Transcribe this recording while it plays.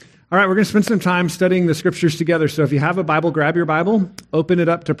All right, we're going to spend some time studying the scriptures together. So if you have a Bible, grab your Bible, open it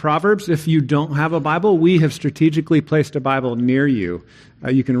up to Proverbs. If you don't have a Bible, we have strategically placed a Bible near you.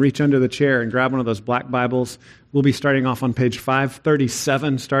 You can reach under the chair and grab one of those black Bibles. We'll be starting off on page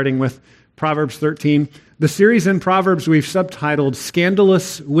 537, starting with Proverbs 13. The series in Proverbs we've subtitled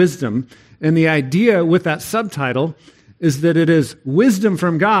Scandalous Wisdom. And the idea with that subtitle is that it is wisdom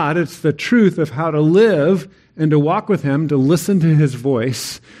from God. It's the truth of how to live and to walk with Him, to listen to His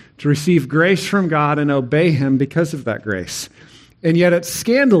voice, to receive grace from God and obey Him because of that grace. And yet it's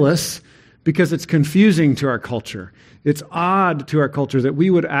scandalous because it's confusing to our culture. It's odd to our culture that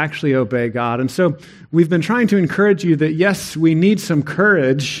we would actually obey God. And so we've been trying to encourage you that, yes, we need some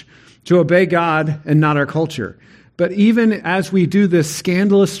courage to obey God and not our culture. But even as we do this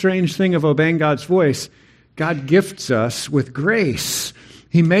scandalous, strange thing of obeying God's voice, God gifts us with grace.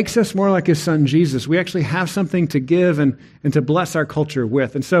 He makes us more like His Son, Jesus. We actually have something to give and to bless our culture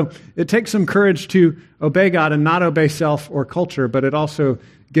with. And so it takes some courage to obey God and not obey self or culture, but it also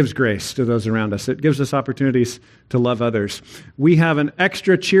gives grace to those around us. It gives us opportunities to love others. We have an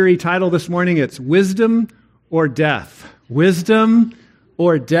extra cheery title this morning. It's Wisdom or Death. Wisdom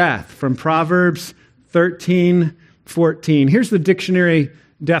or Death from Proverbs 13:14. Here's the dictionary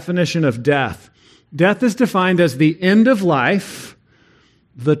definition of death. Death is defined as the end of life,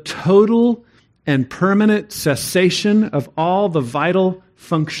 the total and permanent cessation of all the vital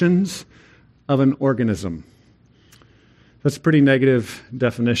functions of an organism. That's a pretty negative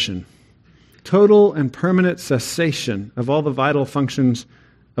definition. Total and permanent cessation of all the vital functions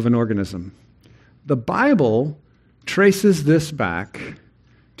of an organism. The Bible traces this back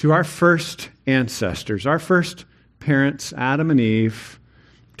to our first ancestors, our first parents, Adam and Eve,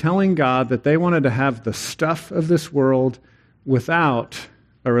 telling God that they wanted to have the stuff of this world without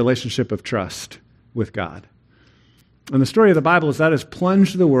a relationship of trust with God. And the story of the Bible is that has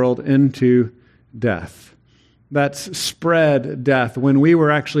plunged the world into death. That's spread death when we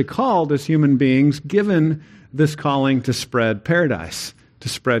were actually called as human beings, given this calling to spread paradise, to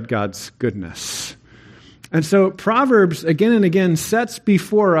spread God's goodness. And so Proverbs again and again sets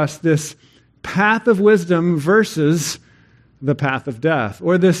before us this path of wisdom versus the path of death,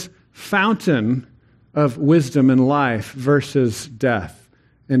 or this fountain of wisdom and life versus death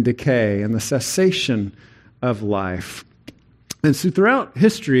and decay and the cessation of life. And so throughout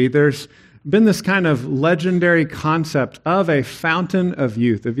history, there's been this kind of legendary concept of a fountain of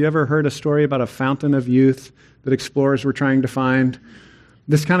youth. Have you ever heard a story about a fountain of youth that explorers were trying to find?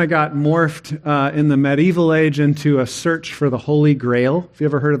 This kind of got morphed in the medieval age into a search for the Holy Grail. Have you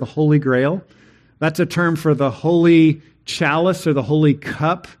ever heard of the Holy Grail? That's a term for the holy chalice or the holy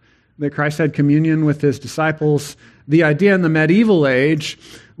cup that Christ had communion with His disciples. The idea in the medieval age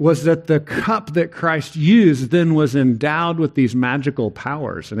was that the cup that Christ used then was endowed with these magical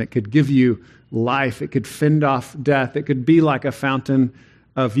powers, and it could give you life. It could fend off death. It could be like a fountain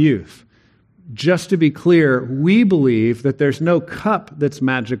of youth. Just to be clear, we believe that there's no cup that's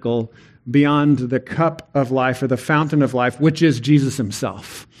magical beyond the cup of life or the fountain of life, which is Jesus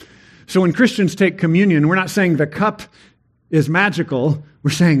Himself. So when Christians take communion, we're not saying the cup is magical.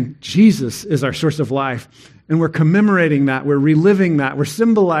 We're saying Jesus is our source of life. And we're commemorating that. We're reliving that. We're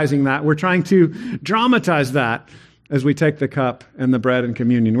symbolizing that. We're trying to dramatize that as we take the cup and the bread and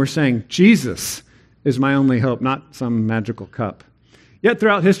communion. We're saying Jesus is my only hope, not some magical cup. Yet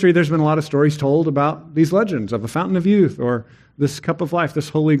throughout history, there's been a lot of stories told about these legends of a fountain of youth or this cup of life, this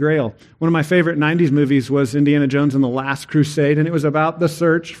Holy Grail. One of my favorite 90s movies was Indiana Jones and the Last Crusade, and it was about the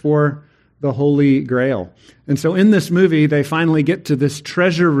search for the Holy Grail. And so in this movie, they finally get to this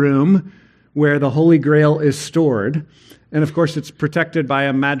treasure room where the Holy Grail is stored. And of course, it's protected by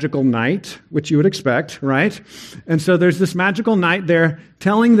a magical knight, which you would expect, right? And so there's this magical knight there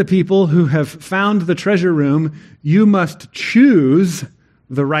telling the people who have found the treasure room, you must choose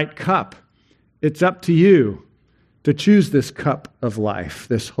the right cup. It's up to you to choose this cup of life,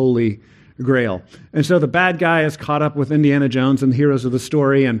 this Holy Grail. And so the bad guy is caught up with Indiana Jones and the heroes of the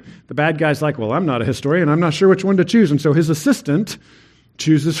story, and the bad guy's like, well, I'm not a historian, I'm not sure which one to choose. And so his assistant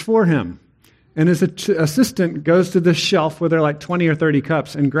chooses for him. And his assistant goes to this shelf where there are like 20 or 30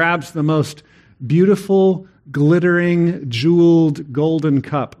 cups and grabs the most beautiful, glittering, jeweled, golden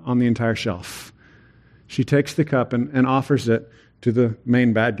cup on the entire shelf. She takes the cup and offers it to the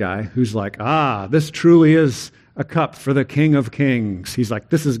main bad guy, who's like, this truly is a cup for the King of Kings. He's like,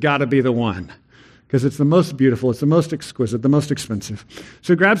 this has got to be the one, because it's the most beautiful, it's the most exquisite, the most expensive.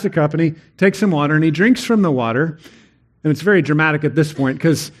 So he grabs the cup and he takes some water and he drinks from the water. And it's very dramatic at this point,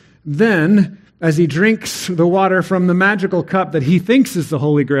 because then, as he drinks the water from the magical cup that he thinks is the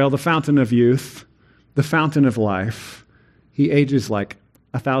Holy Grail, the fountain of youth, the fountain of life, he ages like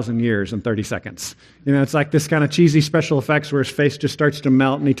 1,000 years and 30 seconds. It's like this kind of cheesy special effects where his face just starts to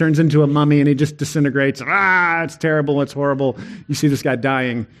melt and he turns into a mummy and he just disintegrates. It's terrible, it's horrible. You see this guy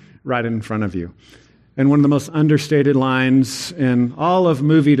dying right in front of you. And one of the most understated lines in all of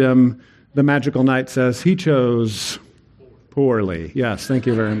moviedom, the magical knight says, he chose poorly. Yes, thank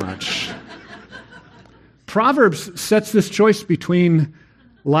you very much. Proverbs sets this choice between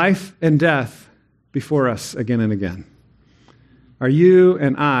life and death before us again and again. Are you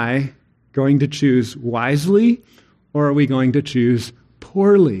and I going to choose wisely, or are we going to choose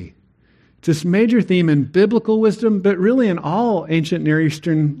poorly? It's this major theme in biblical wisdom, but really in all ancient Near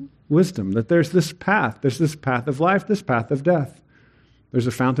Eastern wisdom, that there's this path of life, this path of death. There's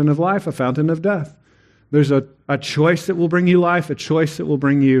a fountain of life, a fountain of death. There's a choice that will bring you life, a choice that will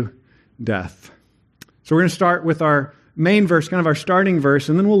bring you death. So we're going to start with our main verse, kind of our starting verse,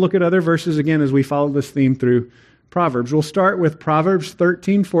 and then we'll look at other verses again as we follow this theme through Proverbs. We'll start with Proverbs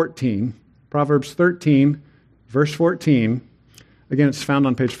 13:14. Proverbs 13, verse 14. Again, it's found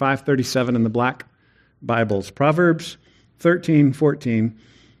on page 537 in the black Bibles. Proverbs 13:14.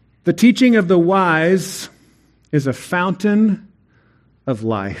 The teaching of the wise is a fountain of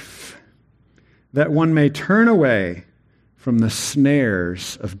life, that one may turn away from the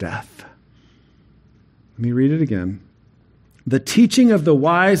snares of death. Let me read it again. The teaching of the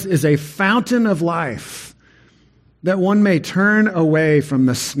wise is a fountain of life, that one may turn away from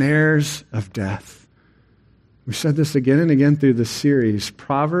the snares of death. We've said this again and again through this series.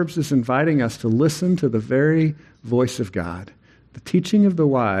 Proverbs is inviting us to listen to the very voice of God. The teaching of the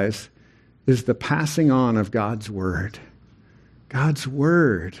wise is the passing on of God's word. God's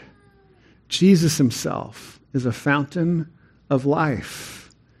word. Jesus himself is a fountain of life.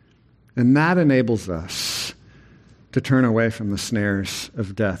 And that enables us to turn away from the snares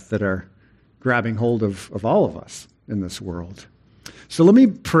of death that are grabbing hold of all of us in this world. So let me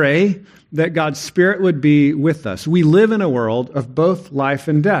pray that God's Spirit would be with us. We live in a world of both life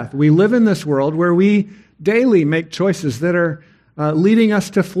and death. We live in this world where we daily make choices that are leading us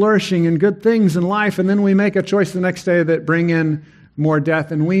to flourishing and good things in life, and then we make a choice the next day that bring in more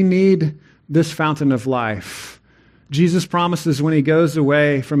death, and we need this fountain of life. Jesus promises when he goes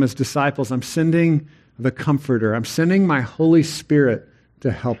away from his disciples, I'm sending the Comforter. I'm sending my Holy Spirit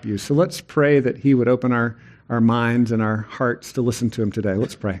to help you. So let's pray that he would open our minds and our hearts to listen to him today.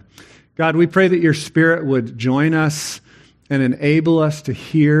 Let's pray. God, we pray that your Spirit would join us and enable us to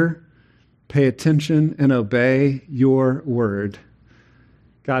hear, pay attention, and obey your word.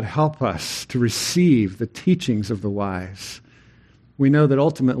 God, help us to receive the teachings of the wise. We know that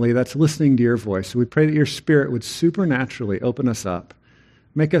ultimately that's listening to your voice. So we pray that your Spirit would supernaturally open us up.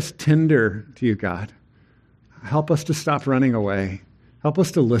 Make us tender to you, God. Help us to stop running away. Help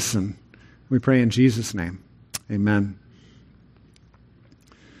us to listen. We pray in Jesus' name. Amen.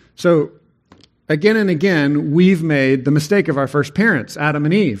 So, again and again, we've made the mistake of our first parents, Adam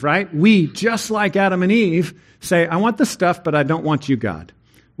and Eve, right? We, just like Adam and Eve, say, I want the stuff, but I don't want you, God.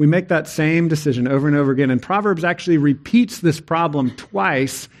 We make that same decision over and over again. And Proverbs actually repeats this problem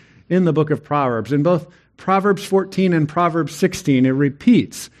twice in the book of Proverbs. In both Proverbs 14 and Proverbs 16, it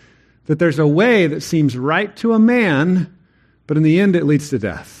repeats that there's a way that seems right to a man, but in the end it leads to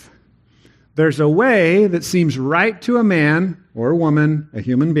death. There's a way that seems right to a man or a woman, a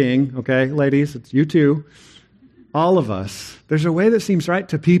human being, okay, ladies, it's you too, all of us. There's a way that seems right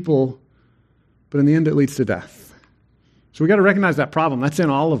to people, but in the end it leads to death. So we got to recognize that problem. That's in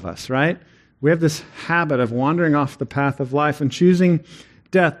all of us, right? We have this habit of wandering off the path of life and choosing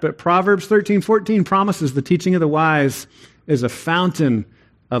death. But Proverbs 13:14 promises the teaching of the wise is a fountain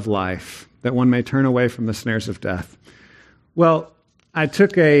of life, that one may turn away from the snares of death. Well, I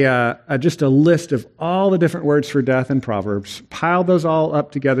took just a list of all the different words for death in Proverbs, piled those all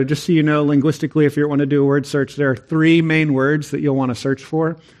up together, just so you know linguistically, if you want to do a word search, there are three main words that you'll want to search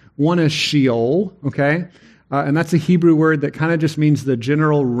for. One is Sheol, okay? And that's a Hebrew word that kind of just means the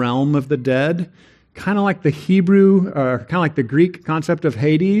general realm of the dead. Kind of like the Hebrew, kind of like the Greek concept of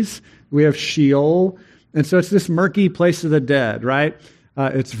Hades. We have Sheol. And so it's this murky place of the dead, right?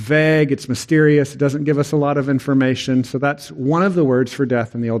 It's vague, it's mysterious, it doesn't give us a lot of information. So that's one of the words for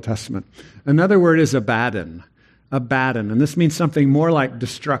death in the Old Testament. Another word is Abaddon. Abaddon. And this means something more like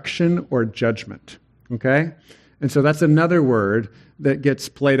destruction or judgment. Okay? And so that's another word that gets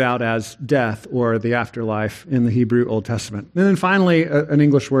played out as death or the afterlife in the Hebrew Old Testament. And then finally, an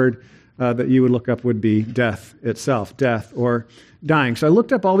English word that you would look up would be death itself, death or dying. So I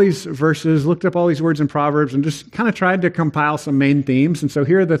looked up all these verses, looked up all these words in Proverbs, and just kind of tried to compile some main themes. And so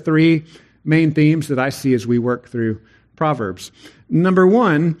here are the three main themes that I see as we work through Proverbs. Number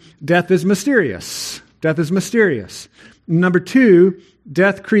one, death is mysterious. Death is mysterious. Number two,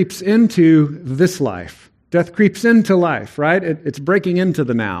 death creeps into this life. Death creeps into life, right? It's breaking into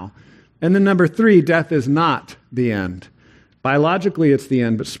the now. And then number three, death is not the end. Biologically, it's the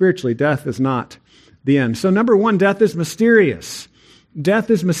end, but spiritually, death is not the end. So number one, death is mysterious. Death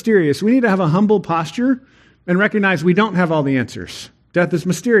is mysterious. We need to have a humble posture and recognize we don't have all the answers. Death is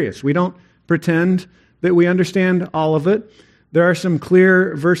mysterious. We don't pretend that we understand all of it. There are some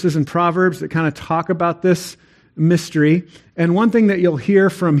clear verses in Proverbs that kind of talk about this mystery. And one thing that you'll hear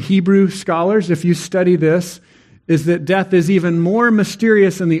from Hebrew scholars, if you study this, is that death is even more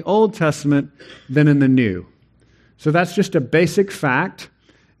mysterious in the Old Testament than in the New. So that's just a basic fact.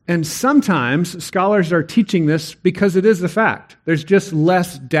 And sometimes scholars are teaching this because it is the fact. There's just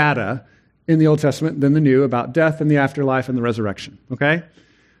less data in the Old Testament than the New about death and the afterlife and the resurrection, okay?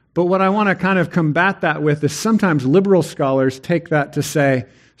 But what I want to kind of combat that with is sometimes liberal scholars take that to say,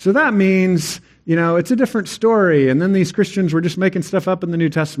 so that means, it's a different story, and then these Christians were just making stuff up in the New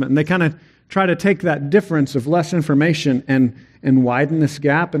Testament, and they kind of try to take that difference of less information and widen this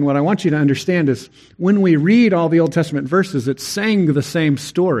gap. And what I want you to understand is when we read all the Old Testament verses, it's saying the same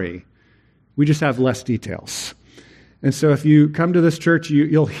story. We just have less details. And so if you come to this church,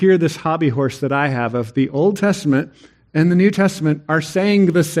 you'll hear this hobby horse that I have of the Old Testament and the New Testament are saying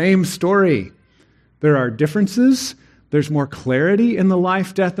the same story. There are differences. There's more clarity in the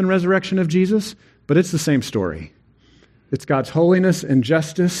life, death, and resurrection of Jesus, but it's the same story. It's God's holiness and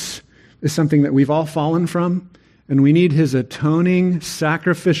justice is something that we've all fallen from, and we need his atoning,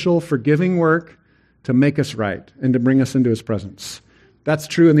 sacrificial, forgiving work to make us right and to bring us into his presence. That's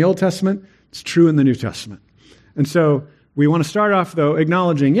true in the Old Testament. It's true in the New Testament. And so we want to start off, though,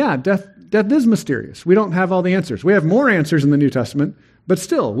 acknowledging, death is mysterious. We don't have all the answers. We have more answers in the New Testament, but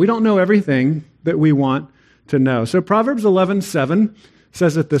still, we don't know everything that we want to know. So Proverbs 11:7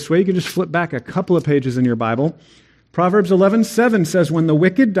 says it this way. You can just flip back a couple of pages in your Bible. Proverbs 11:7 says, when the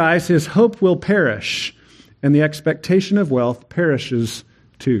wicked dies, his hope will perish, and the expectation of wealth perishes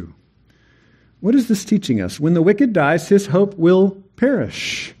too. What is this teaching us? When the wicked dies, his hope will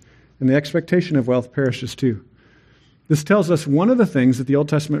perish, and the expectation of wealth perishes too. This tells us one of the things that the Old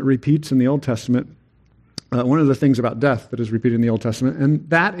Testament repeats in the Old Testament, one of the things about death that is repeated in the Old Testament, and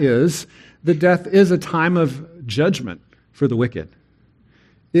that is that death is a time of judgment for the wicked.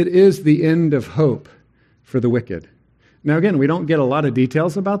 It is the end of hope for the wicked. Now again, we don't get a lot of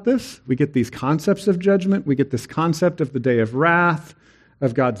details about this. We get these concepts of judgment. We get this concept of the day of wrath,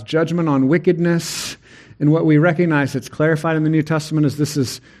 of God's judgment on wickedness. And what we recognize that's clarified in the New Testament is this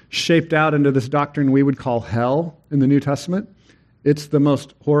is shaped out into this doctrine we would call hell in the New Testament. It's the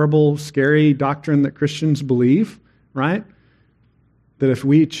most horrible, scary doctrine that Christians believe, right? That if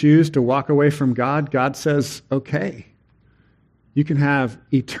we choose to walk away from God, God says, okay, you can have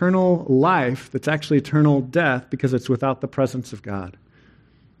eternal life that's actually eternal death because it's without the presence of God.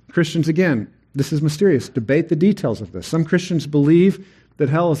 Christians, again, this is mysterious. Debate the details of this. Some Christians believe that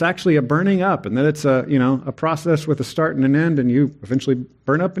hell is actually a burning up and that it's a process with a start and an end, and you eventually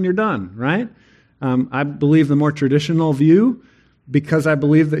burn up and you're done, right? I believe the more traditional view, because I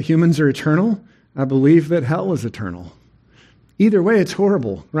believe that humans are eternal, I believe that hell is eternal. Either way, it's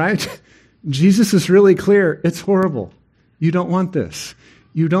horrible, right? Jesus is really clear. It's horrible. You don't want this.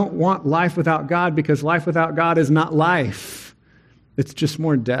 You don't want life without God because life without God is not life. It's just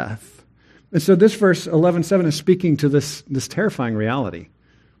more death. And so this verse 11:7 is speaking to this terrifying reality.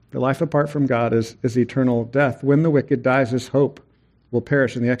 The life apart from God is eternal death. When the wicked dies, his hope will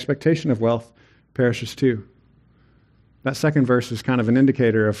perish, and the expectation of wealth perishes too. That second verse is kind of an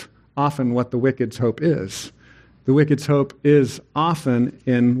indicator of often what the wicked's hope is. The wicked's hope is often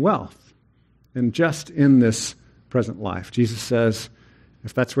in wealth and just in this present life. Jesus says,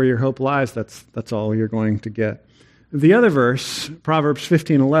 if that's where your hope lies, that's all you're going to get. The other verse, Proverbs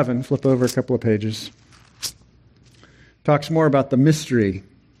 15:11, flip over a couple of pages, talks more about the mystery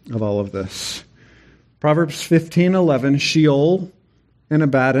of all of this. Proverbs 15:11, Sheol and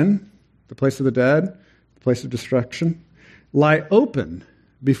Abaddon, the place of the dead, the place of destruction, lie open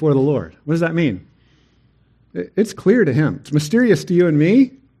before the Lord. What does that mean? It's clear to him. It's mysterious to you and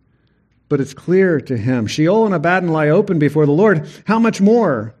me, but it's clear to him. Sheol and Abaddon lie open before the Lord. How much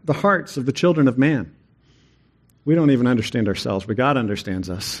more the hearts of the children of man? We don't even understand ourselves, but God understands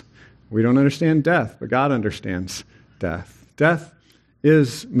us. We don't understand death, but God understands death. Death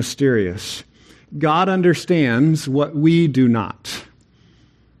is mysterious. God understands what we do not.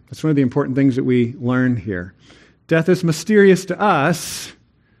 That's one of the important things that we learn here. Death is mysterious to us,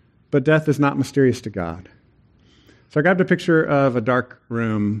 but death is not mysterious to God. So I grabbed a picture of a dark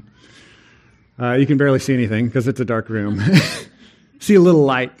room. You can barely see anything because it's a dark room. See a little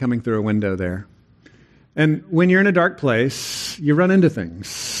light coming through a window there. And when you're in a dark place, you run into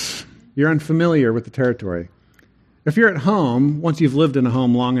things. You're unfamiliar with the territory. If you're at home, once you've lived in a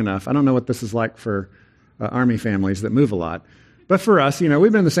home long enough, I don't know what this is like for Army families that move a lot, but for us, we've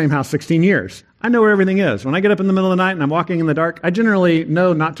been in the same house 16 years. I know where everything is. When I get up in the middle of the night and I'm walking in the dark, I generally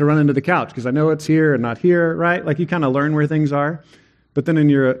know not to run into the couch because I know it's here and not here, right? Like you kind of learn where things are. But then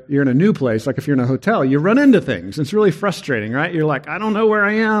you're in a new place, like if you're in a hotel, you run into things. It's really frustrating, right? You're like, I don't know where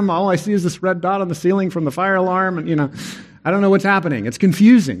I am. All I see is this red dot on the ceiling from the fire alarm. And, I don't know what's happening. It's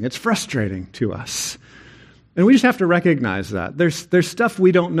confusing. It's frustrating to us. And we just have to recognize that. There's stuff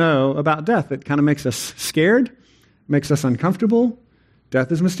we don't know about death that kind of makes us scared, makes us uncomfortable.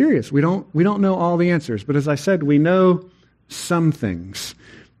 Death is mysterious. We don't know all the answers. But as I said, we know some things.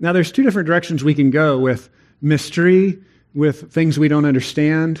 Now, there's two different directions we can go with mystery, with things we don't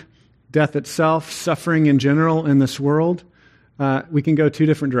understand, death itself, suffering in general in this world. We can go two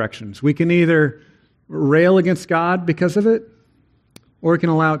different directions. We can either rail against God because of it, or we can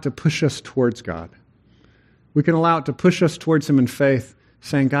allow it to push us towards God. We can allow it to push us towards Him in faith,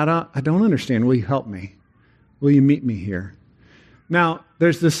 saying, God, I don't understand. Will you help me? Will you meet me here? Now,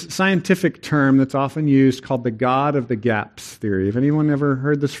 there's this scientific term that's often used called the God of the gaps theory. Have anyone ever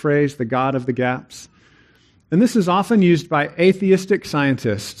heard this phrase, the God of the gaps? And this is often used by atheistic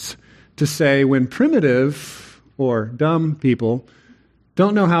scientists to say when primitive or dumb people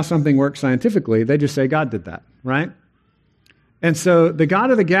don't know how something works scientifically, they just say God did that, right? And so the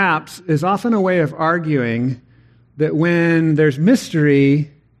God of the gaps is often a way of arguing that when there's mystery,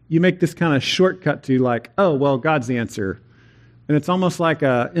 you make this kind of shortcut to like, oh, well, God's the answer. And it's almost like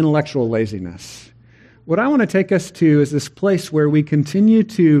an intellectual laziness. What I want to take us to is this place where we continue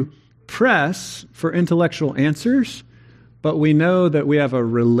to press for intellectual answers, but we know that we have a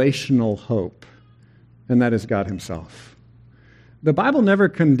relational hope, and that is God Himself. The Bible never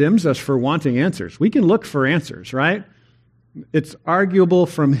condemns us for wanting answers. We can look for answers, right? It's arguable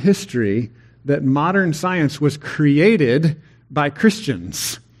from history that modern science was created by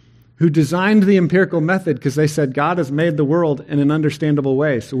Christians who designed the empirical method because they said God has made the world in an understandable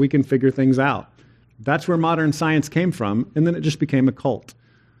way so we can figure things out. That's where modern science came from, and then it just became a cult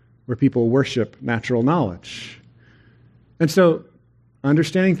where people worship natural knowledge. And so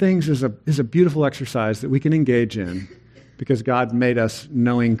understanding things is a beautiful exercise that we can engage in because God made us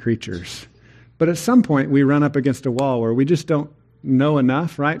knowing creatures. But at some point, we run up against a wall where we just don't know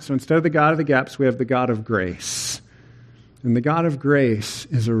enough, right? So instead of the God of the gaps, we have the God of grace. And the God of grace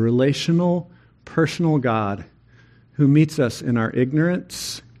is a relational, personal God who meets us in our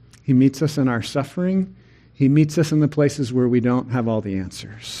ignorance. He meets us in our suffering. He meets us in the places where we don't have all the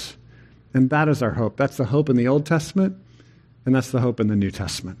answers. And that is our hope. That's the hope in the Old Testament, and that's the hope in the New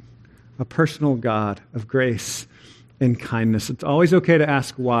Testament. A personal God of grace and kindness. It's always okay to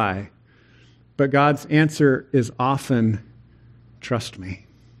ask why, but God's answer is often, trust me.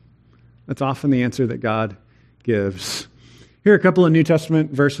 That's often the answer that God gives. Here are a couple of New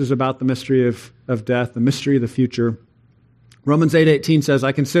Testament verses about the mystery of death, the mystery of the future. Romans 8:18 says,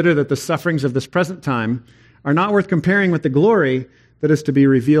 I consider that the sufferings of this present time are not worth comparing with the glory that is to be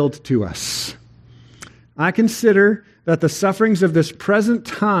revealed to us. I consider that the sufferings of this present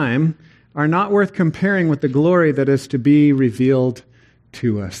time are not worth comparing with the glory that is to be revealed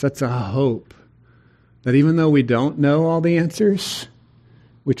to us. That's a hope that even though we don't know all the answers,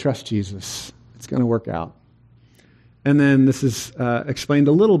 we trust Jesus. It's going to work out. And then this is explained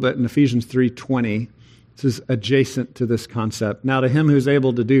a little bit in Ephesians 3:20. This is adjacent to this concept. Now to Him who is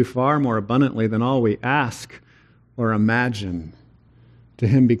able to do far more abundantly than all we ask or imagine, to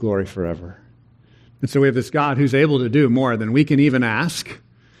Him be glory forever. And so we have this God who's able to do more than we can even ask,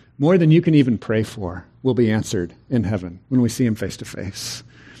 more than you can even pray for, will be answered in heaven when we see Him face to face.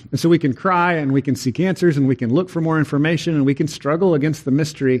 And so we can cry and we can seek answers and we can look for more information and we can struggle against the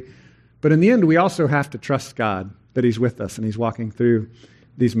mystery. But in the end, we also have to trust God that He's with us and He's walking through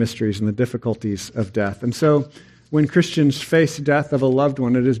these mysteries and the difficulties of death. And so when Christians face death of a loved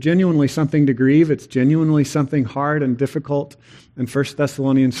one, it is genuinely something to grieve. It's genuinely something hard and difficult. And 1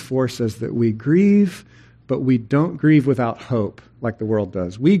 Thessalonians 4 says that we grieve, but we don't grieve without hope like the world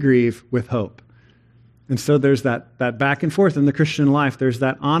does. We grieve with hope. And so there's that back and forth in the Christian life. There's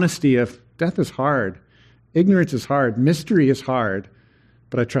that honesty of death is hard, ignorance is hard, mystery is hard,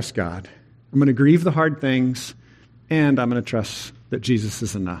 but I trust God. I'm going to grieve the hard things, and I'm going to trust that Jesus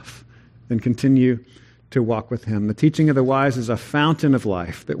is enough and continue to walk with Him. The teaching of the wise is a fountain of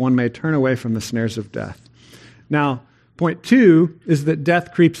life, that one may turn away from the snares of death. Now, point 2 is that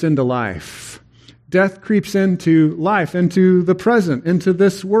death creeps into life. Death creeps into life, into the present, into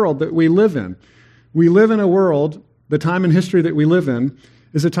this world that we live in. We live in a world, the time in history that we live in,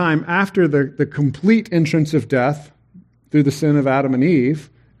 is a time after the complete entrance of death through the sin of Adam and Eve,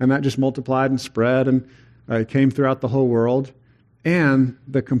 and that just multiplied and spread and came throughout the whole world, and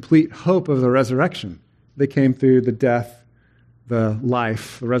the complete hope of the resurrection that came through the death, the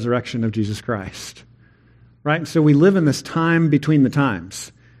life, the resurrection of Jesus Christ. Right? And so we live in this time between the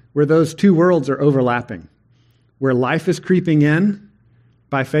times where those two worlds are overlapping, where life is creeping in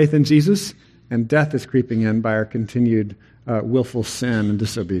by faith in Jesus, and death is creeping in by our continued willful sin and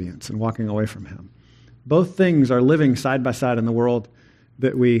disobedience and walking away from Him. Both things are living side by side in the world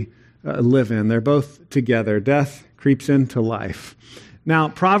that we live in. They're both together. Death creeps into life. Now,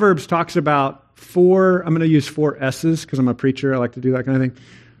 Proverbs talks about I'm going to use 4 S's because I'm a preacher. I like to do that kind of thing.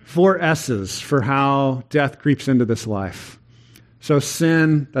 4 S's for how death creeps into this life. So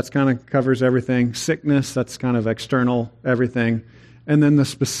sin, that's kind of covers everything. Sickness, that's kind of external, everything. And then the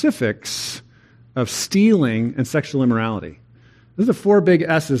specifics of stealing and sexual immorality. Those are the 4 big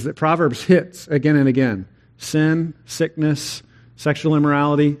S's that Proverbs hits again and again. Sin, sickness, sexual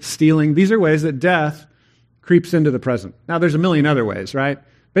immorality, stealing. These are ways that death creeps into the present. Now, there's a million other ways, right?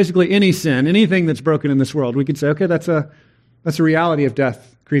 Basically, any sin, anything that's broken in this world, we could say, okay, that's a reality of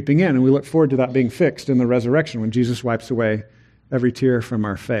death creeping in, and we look forward to that being fixed in the resurrection when Jesus wipes away every tear from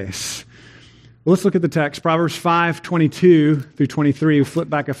our face. Well, let's look at the text. Proverbs 5:22 through 23. We flip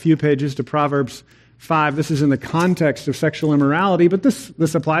back a few pages to Proverbs 5. This is in the context of sexual immorality, but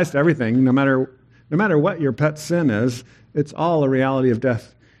this applies to everything. No matter what your pet sin is, it's all a reality of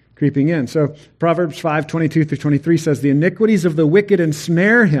death creeping in. So Proverbs 5:22 through 23 says, "The iniquities of the wicked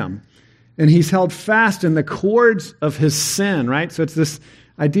ensnare him, and he's held fast in the cords of his sin," right? So it's this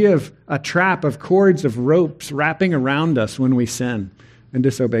idea of a trap of cords of ropes wrapping around us when we sin and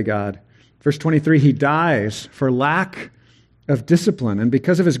disobey God. Verse 23, "He dies for lack of discipline, and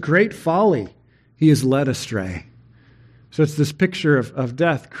because of his great folly, he is led astray." So it's this picture of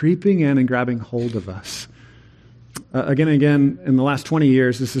death creeping in and grabbing hold of us. Again and again, in the last 20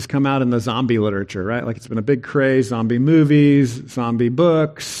 years, this has come out in the zombie literature, right? Like it's been a big craze, zombie movies, zombie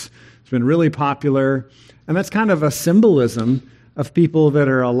books. It's been really popular. And that's kind of a symbolism of people that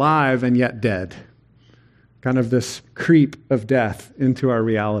are alive and yet dead. Kind of this creep of death into our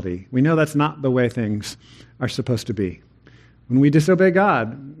reality. We know that's not the way things are supposed to be. When we disobey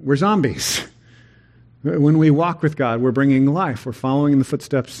God, we're zombies. When we walk with God, we're bringing life. We're following in the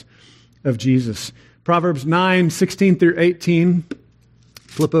footsteps of Jesus. Proverbs 9:16 through 18.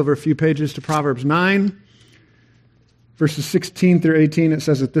 Flip over a few pages to Proverbs 9, verses 16 through 18. It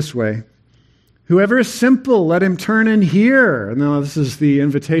says it this way: "Whoever is simple, let him turn and hear." Now, this is the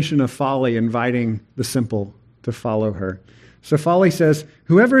invitation of folly, inviting the simple to follow her. So folly says,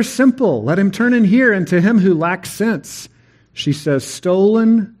 "Whoever is simple, let him turn and hear, and to him who lacks sense, she says,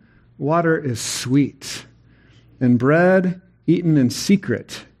 stolen water is sweet, and bread eaten in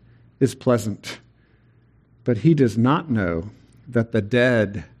secret is pleasant. But he does not know that the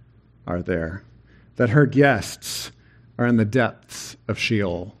dead are there, that her guests are in the depths of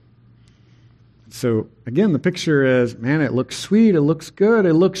Sheol." So again, the picture is, man, it looks sweet, it looks good,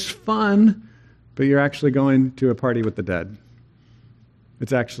 it looks fun, but you're actually going to a party with the dead.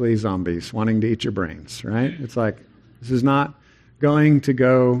 It's actually zombies wanting to eat your brains, right? It's like, this is not going to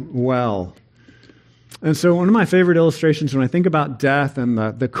go well. And so one of my favorite illustrations when I think about death and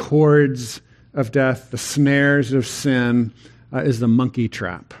the cords of death, the snares of sin, is the monkey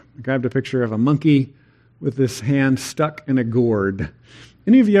trap. I grabbed a picture of a monkey with his hand stuck in a gourd.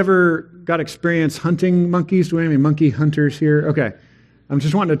 Any of you ever got experience hunting monkeys? Do we have any monkey hunters here? Okay. I'm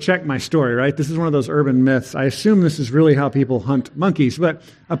just wanting to check my story, right? This is one of those urban myths. I assume this is really how people hunt monkeys, but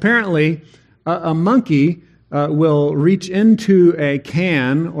apparently a monkey will reach into a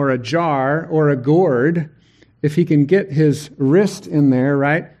can or a jar or a gourd if he can get his wrist in there,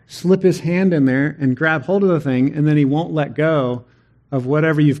 right? Slip his hand in there and grab hold of the thing, and then he won't let go of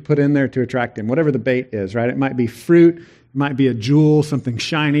whatever you've put in there to attract him, whatever the bait is, right? It might be fruit, it might be a jewel, something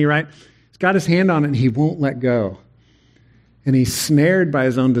shiny, right? He's got his hand on it and he won't let go. And he's snared by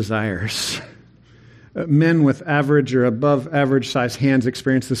his own desires. Men with average or above average size hands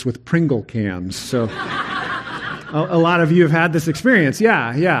experience this with Pringle cans. So a lot of you have had this experience.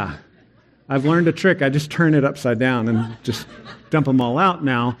 Yeah. I've learned a trick. I just turn it upside down and just dump them all out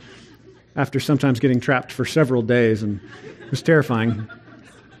now after sometimes getting trapped for several days, and it was terrifying.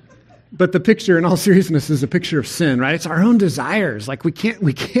 But the picture, in all seriousness, is a picture of sin, right? It's our own desires. Like we can't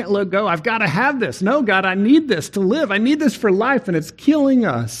let go. I've got to have this. No, God, I need this to live. I need this for life, and it's killing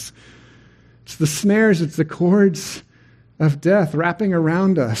us. It's the snares, it's the cords of death wrapping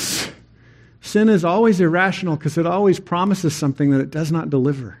around us. Sin is always irrational because it always promises something that it does not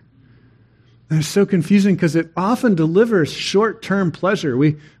deliver. And it's so confusing because it often delivers short-term pleasure.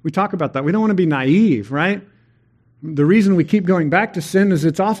 We talk about that. We don't want to be naive, right? The reason we keep going back to sin is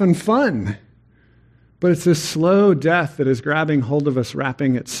it's often fun. But it's this slow death that is grabbing hold of us,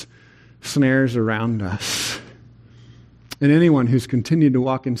 wrapping its snares around us. And anyone who's continued to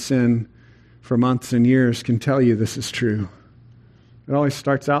walk in sin for months and years can tell you this is true. It always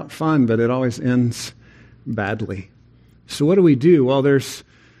starts out fun, but it always ends badly. So what do we do? Well, there's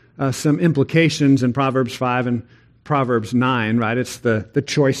some implications in Proverbs 5 and Proverbs 9, right? It's the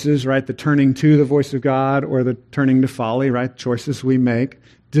choices, right? The turning to the voice of God or the turning to folly, right? Choices we make.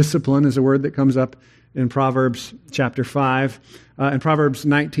 Discipline is a word that comes up in Proverbs chapter 5. In Proverbs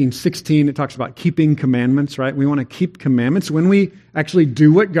 19:16, it talks about keeping commandments, right? We want to keep commandments. When we actually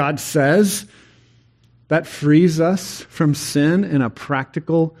do what God says, that frees us from sin in a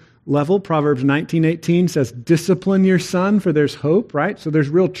practical level. Proverbs 19:18 says, discipline your son, for there's hope, right? So there's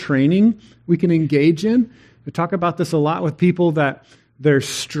real training we can engage in. We talk about this a lot with people, that there's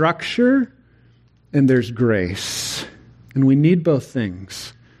structure and there's grace. And we need both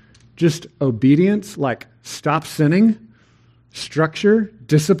things. Just obedience, like stop sinning, structure,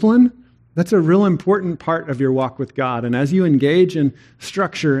 discipline, that's a real important part of your walk with God. And as you engage in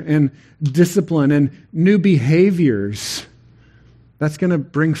structure and discipline and new behaviors, that's going to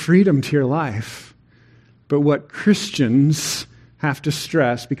bring freedom to your life. But what Christians have to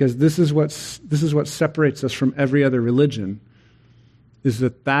stress, because this is what separates us from every other religion, is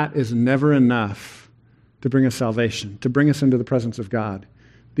that is never enough to bring us salvation, to bring us into the presence of God.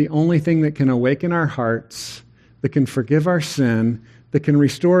 The only thing that can awaken our hearts, that can forgive our sin, that can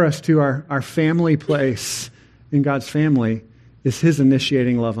restore us to our family place in God's family, is His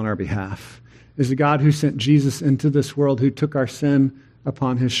initiating love on our behalf. Is the God who sent Jesus into this world, who took our sin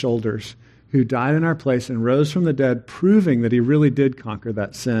upon His shoulders, who died in our place and rose from the dead, proving that He really did conquer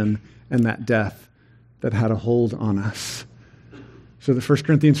that sin and that death that had a hold on us. So the 1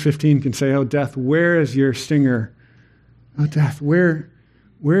 Corinthians 15 can say, oh, death, where is your stinger? Oh, death, where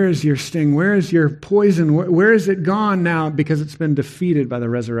is your sting? Where is your poison? Where is it gone now? Because it's been defeated by the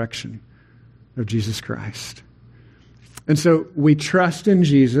resurrection of Jesus Christ. And so we trust in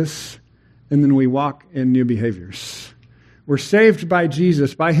Jesus, and then we walk in new behaviors. We're saved by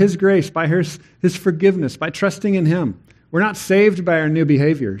Jesus, by His grace, by His forgiveness, by trusting in Him. We're not saved by our new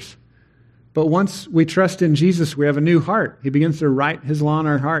behaviors. But once we trust in Jesus, we have a new heart. He begins to write His law in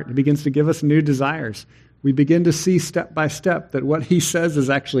our heart. He begins to give us new desires. We begin to see step by step that what He says is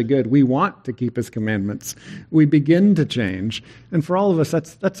actually good. We want to keep His commandments. We begin to change. And for all of us,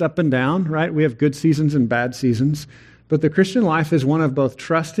 that's up and down, right? We have good seasons and bad seasons. But the Christian life is one of both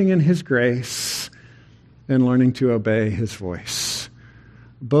trusting in His grace and learning to obey His voice.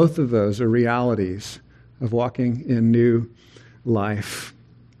 Both of those are realities of walking in new life.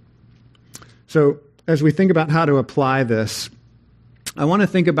 So as we think about how to apply this, I want to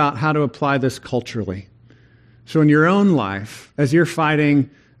think about how to apply this culturally. So in your own life, as you're fighting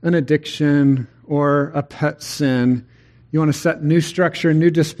an addiction or a pet sin, you want to set new structure, new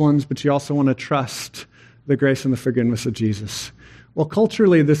disciplines, but you also want to trust the grace and the forgiveness of Jesus. Well,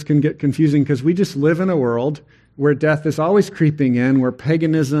 culturally, this can get confusing because we just live in a world where death is always creeping in, where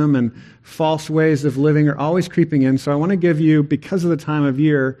paganism and false ways of living are always creeping in. So I want to give you, because of the time of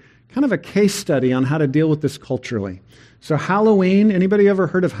year, kind of a case study on how to deal with this culturally. So Halloween, anybody ever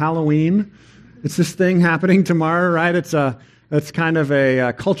heard of Halloween? It's this thing happening tomorrow, right? It's kind of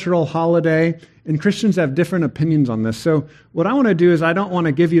a cultural holiday, and Christians have different opinions on this. So what I want to do is I don't want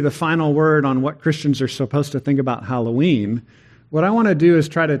to give you the final word on what Christians are supposed to think about Halloween. What I want to do is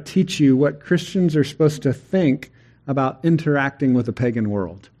try to teach you what Christians are supposed to think about interacting with the pagan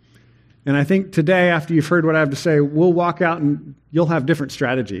world. And I think today, after you've heard what I have to say, we'll walk out and you'll have different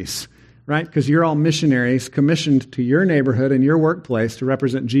strategies, right? Because you're all missionaries commissioned to your neighborhood and your workplace to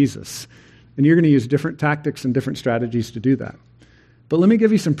represent Jesus. And you're going to use different tactics and different strategies to do that. But let me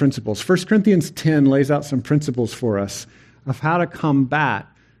give you some principles. 1 Corinthians 10 lays out some principles for us of how to combat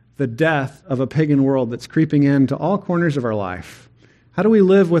the death of a pagan world that's creeping into all corners of our life. How do we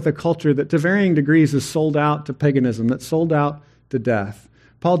live with a culture that to varying degrees is sold out to paganism, that's sold out to death?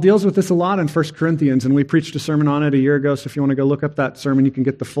 Paul deals with this a lot in 1 Corinthians, and we preached a sermon on it a year ago, so if you want to go look up that sermon, you can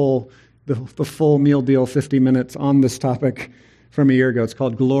get the full meal deal, 50 minutes on this topic from a year ago. It's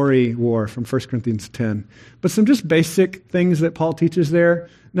called Glory War from 1 Corinthians 10. But some just basic things that Paul teaches there.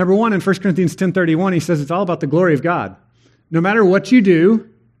 Number one, in 1 Corinthians 10:31, he says it's all about the glory of God. No matter what you do,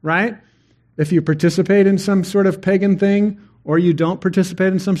 right? If you participate in some sort of pagan thing or you don't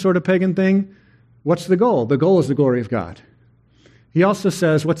participate in some sort of pagan thing, what's the goal? The goal is the glory of God. He also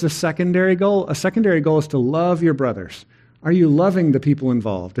says, what's a secondary goal? A secondary goal is to love your brothers. Are you loving the people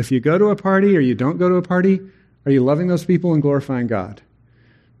involved? If you go to a party or you don't go to a party, are you loving those people and glorifying God?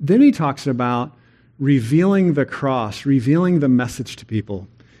 Then he talks about revealing the cross, revealing the message to people.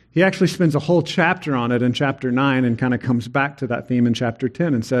 He actually spends a whole chapter on it in chapter 9 and kind of comes back to that theme in chapter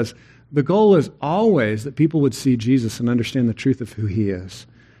 10 and says, the goal is always that people would see Jesus and understand the truth of who he is.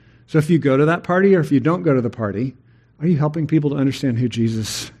 So if you go to that party or if you don't go to the party, are you helping people to understand who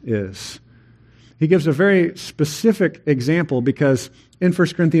Jesus is? He gives a very specific example because in 1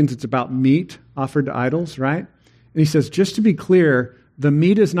 Corinthians it's about meat offered to idols, right? And he says, just to be clear, the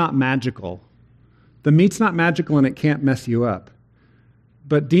meat is not magical. The meat's not magical and it can't mess you up.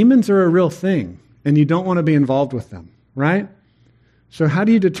 But demons are a real thing, and you don't want to be involved with them, right? So how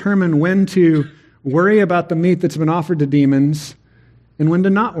do you determine when to worry about the meat that's been offered to demons and when to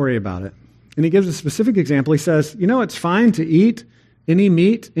not worry about it? And he gives a specific example. He says, it's fine to eat any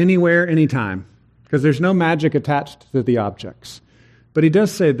meat, anywhere, anytime, because there's no magic attached to the objects. But he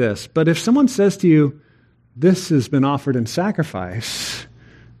does say this, but if someone says to you, this has been offered in sacrifice,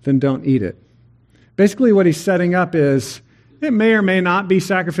 then don't eat it. Basically what he's setting up is, it may or may not be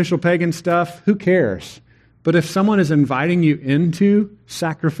sacrificial pagan stuff. Who cares? But if someone is inviting you into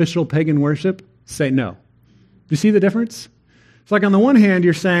sacrificial pagan worship, say no. Do you see the difference? It's like on the one hand,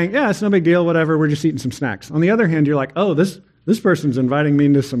 you're saying, yeah, it's no big deal, whatever, we're just eating some snacks. On the other hand, you're like, oh, this person's inviting me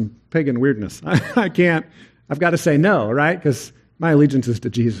into some pagan weirdness. I've got to say no, right? Because my allegiance is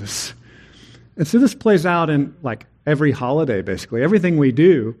to Jesus. And so this plays out in like every holiday, basically. Everything we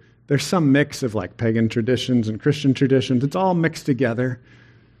do, there's some mix of like pagan traditions and Christian traditions. It's all mixed together.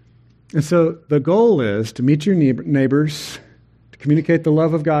 And so the goal is to meet your neighbors, to communicate the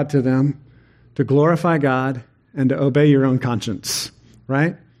love of God to them, to glorify God, and to obey your own conscience,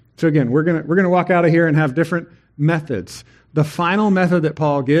 right? So again, we're gonna walk out of here and have different methods. The final method that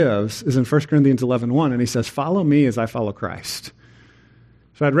Paul gives is in 1 Corinthians 11:1, and he says, follow me as I follow Christ.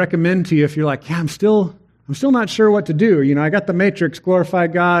 So I'd recommend to you, if you're like, yeah, I'm still not sure what to do. I got the matrix, glorify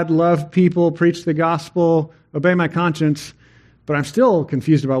God, love people, preach the gospel, obey my conscience, but I'm still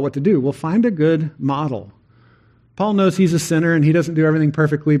confused about what to do. Well, find a good model. Paul knows he's a sinner and he doesn't do everything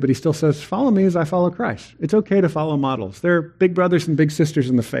perfectly, but he still says, follow me as I follow Christ. It's okay to follow models. They're big brothers and big sisters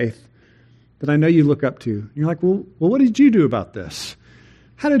in the faith that I know you look up to. And you're like, well, what did you do about this?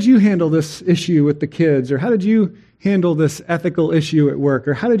 How did you handle this issue with the kids? Or how did you handle this ethical issue at work?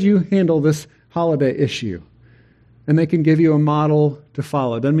 Or how did you handle this holiday issue? And they can give you a model to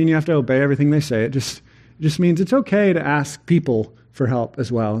follow. Doesn't mean you have to obey everything they say. It just means it's okay to ask people for help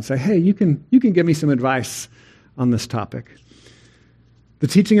as well and say, hey, you can give me some advice on this topic. The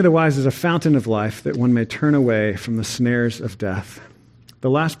teaching of the wise is a fountain of life that one may turn away from the snares of death. The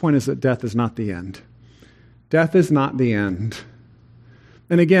last point is that death is not the end. Death is not the end.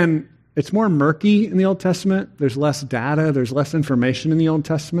 And again, it's more murky in the Old Testament. There's less data. There's less information in the Old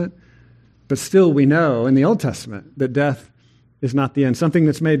Testament. But still, we know in the Old Testament that death is not the end. Something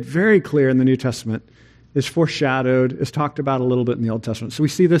that's made very clear in the New Testament is foreshadowed, is talked about a little bit in the Old Testament. So we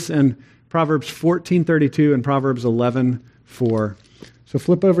see this in Proverbs 14:32 and Proverbs 11:4. So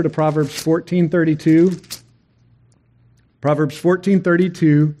flip over to Proverbs 14:32. Proverbs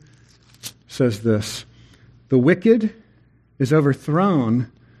 14:32 says this, the wicked is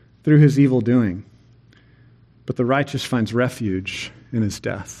overthrown through his evil doing, but the righteous finds refuge in his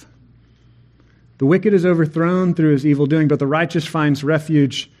death. The wicked is overthrown through his evil doing, but the righteous finds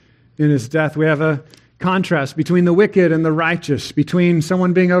refuge in his death. We have a contrast between the wicked and the righteous, between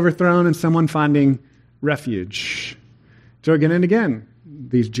someone being overthrown and someone finding refuge. So again and again,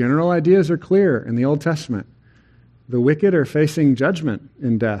 these general ideas are clear in the Old Testament. The wicked are facing judgment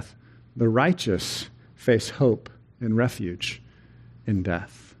in death. The righteous face hope and refuge in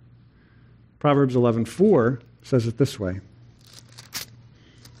death. Proverbs 11:4 says it this way.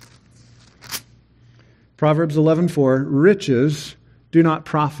 Proverbs 11:4, riches do not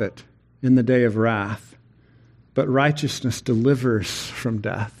profit in the day of wrath, but righteousness delivers from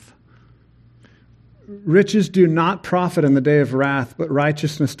death. Riches do not profit in the day of wrath, but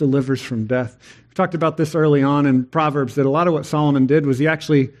righteousness delivers from death. We talked about this early on in Proverbs, that a lot of what Solomon did was he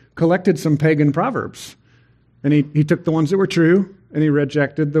actually collected some pagan proverbs. And he took the ones that were true, and he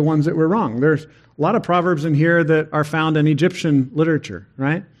rejected the ones that were wrong. There's a lot of proverbs in here that are found in Egyptian literature,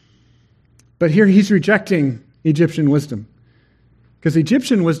 right? But here he's rejecting Egyptian wisdom. Because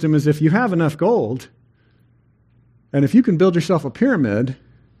Egyptian wisdom is if you have enough gold, and if you can build yourself a pyramid,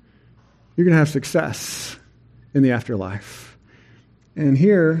 you're going to have success in the afterlife. And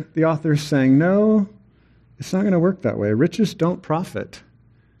here the author is saying, no, it's not going to work that way. Riches don't profit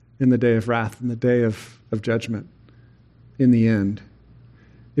in the day of wrath, in the day of judgment, in the end.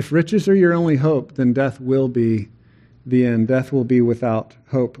 If riches are your only hope, then death will be the end. Death will be without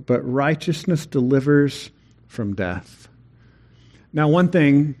hope, but righteousness delivers from death. Now, one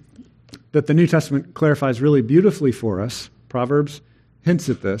thing that the New Testament clarifies really beautifully for us, Proverbs hints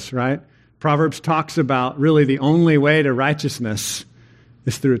at this, right? Proverbs talks about really the only way to righteousness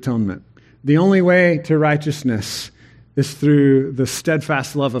is through atonement. The only way to righteousness is through the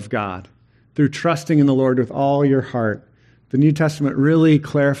steadfast love of God, through trusting in the Lord with all your heart. The New Testament really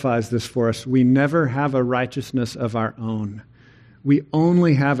clarifies this for us. We never have a righteousness of our own. We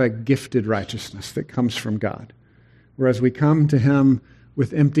only have a gifted righteousness that comes from God. Whereas we come to Him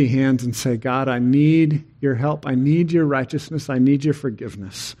with empty hands and say, God, I need your help. I need your righteousness. I need your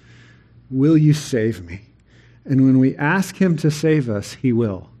forgiveness. Will you save me? And when we ask Him to save us, He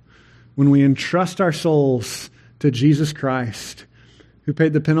will. When we entrust our souls to Jesus Christ, who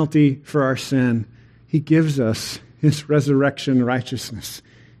paid the penalty for our sin, He gives us His resurrection righteousness.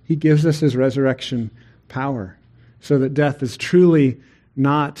 He gives us His resurrection power so that death is truly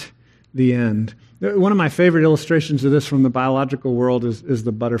not the end. One of my favorite illustrations of this from the biological world is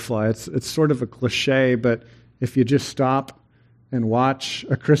the butterfly. It's sort of a cliche, but if you just stop and watch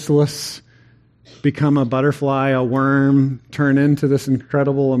a chrysalis become a butterfly, a worm, turn into this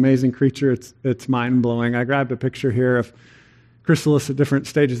incredible, amazing creature, it's mind-blowing. I grabbed a picture here of chrysalis at different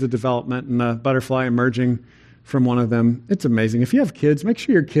stages of development and a butterfly emerging from one of them. It's amazing. If you have kids, make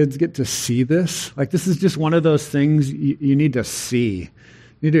sure your kids get to see this. Like, this is just one of those things you need to see.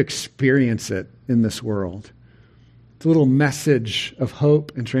 You need to experience it in this world. It's a little message of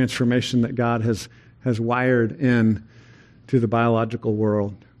hope and transformation that God has wired in to the biological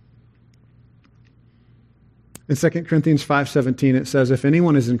world. In 2 Corinthians 5:17, it says, if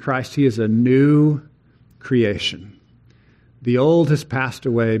anyone is in Christ, he is a new creation. The old has passed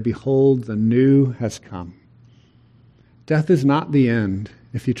away. Behold, the new has come. Death is not the end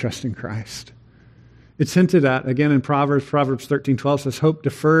if you trust in Christ. It's hinted at, again, in Proverbs 13:12 says, hope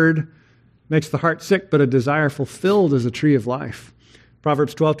deferred makes the heart sick, but a desire fulfilled is a tree of life.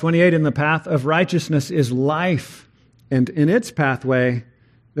 Proverbs 12:28, in the path of righteousness is life, and in its pathway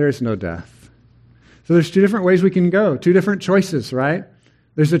there is no death. So there's two different ways we can go, two different choices, right?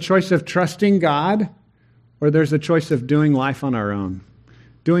 There's a choice of trusting God, or there's a choice of doing life on our own.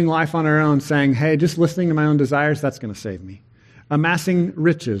 Doing life on our own, saying, hey, just listening to my own desires, that's going to save me. Amassing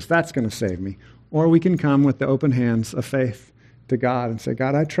riches, that's going to save me. Or we can come with the open hands of faith to God and say,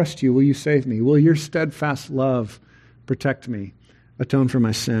 God, I trust you. Will you save me? Will your steadfast love protect me, atone for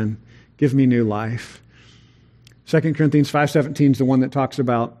my sin, give me new life? 2 Corinthians 5:17 is the one that talks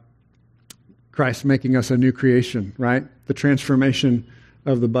about Christ making us a new creation, right? The transformation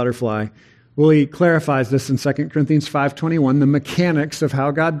of the butterfly. Well, he clarifies this in 2 Corinthians 5:21. The mechanics of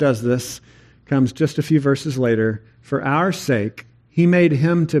how God does this comes just a few verses later. For our sake, he made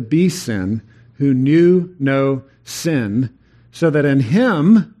him to be sin who knew no sin, so that in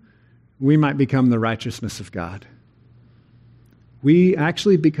him we might become the righteousness of God. We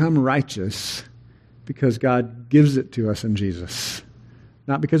actually become righteous because God gives it to us in Jesus.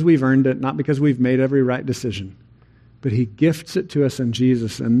 Not because we've earned it, not because we've made every right decision, but he gifts it to us in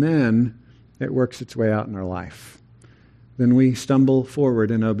Jesus, and then it works its way out in our life. Then we stumble forward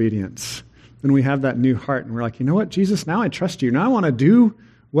in obedience. Then we have that new heart, and we're like, you know what, Jesus, now I trust you. Now I want to do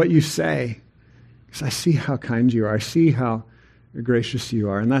what you say, because I see how kind you are. I see how gracious you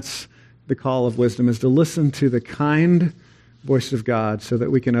are. And that's the call of wisdom, is to listen to the kind voice of God so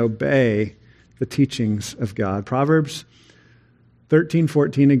that we can obey the teachings of God. Proverbs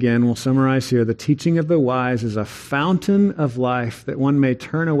 13:14 again, we'll summarize here. The teaching of the wise is a fountain of life, that one may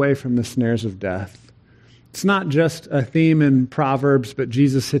turn away from the snares of death. It's not just a theme in Proverbs, but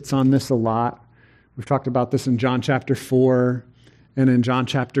Jesus hits on this a lot. We've talked about this in John chapter 4 and in John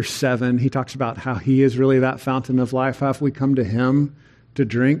chapter 7. He talks about how he is really that fountain of life. How if we come to him to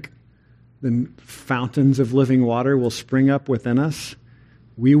drink, then fountains of living water will spring up within us.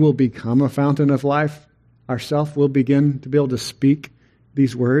 We will become a fountain of life ourselves. We'll begin to be able to speak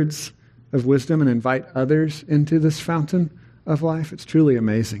these words of wisdom and invite others into this fountain of life. It's truly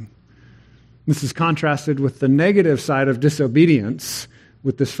amazing. This is contrasted with the negative side of disobedience,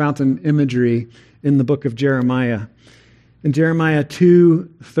 with this fountain imagery in the book of Jeremiah. In Jeremiah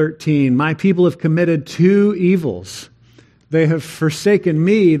 2:13, my people have committed two evils. They have forsaken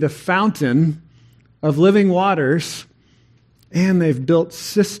me, the fountain of living waters, and they've built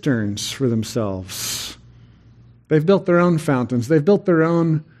cisterns for themselves. They've built their own fountains. They've built their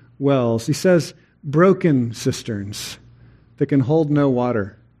own wells. He says, broken cisterns that can hold no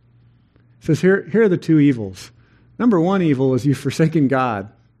water. He says, here are the two evils. Number one evil is you've forsaken God,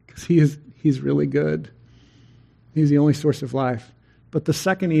 because he's really good. He's the only source of life. But the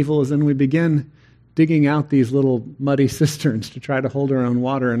second evil is then we begin digging out these little muddy cisterns to try to hold our own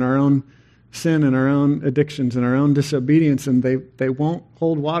water and our own sin and our own addictions and our own disobedience, and they won't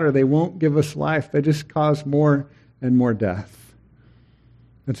hold water. They won't give us life. They just cause more and more death.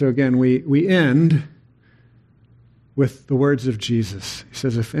 And so again, we end with the words of Jesus. He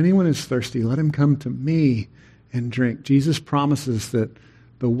says, if anyone is thirsty, let him come to me and drink. Jesus promises that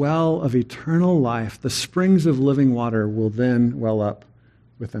the well of eternal life, the springs of living water, will then well up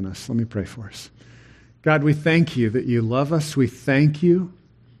within us. Let me pray for us. God, we thank you that you love us. We thank you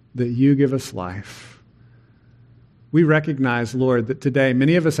that you give us life. We recognize, Lord, that today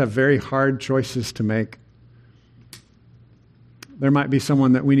many of us have very hard choices to make. There might be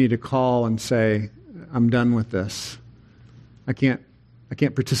someone that we need to call and say, I'm done with this. I can't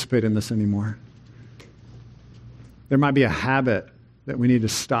participate in this anymore. There might be a habit that we need to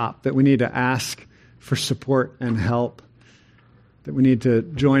stop, that we need to ask for support and help, that we need to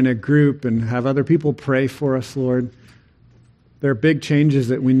join a group and have other people pray for us, Lord. There are big changes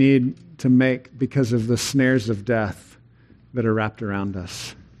that we need to make because of the snares of death that are wrapped around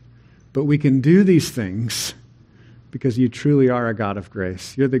us. But we can do these things because you truly are a God of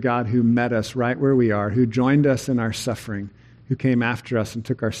grace. You're the God who met us right where we are, who joined us in our suffering, who came after us and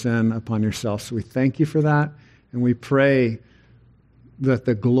took our sin upon yourself. So we thank you for that, and we pray that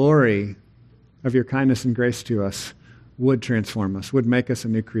the glory of your kindness and grace to us would transform us, would make us a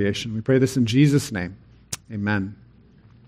new creation. We pray this in Jesus' name. Amen.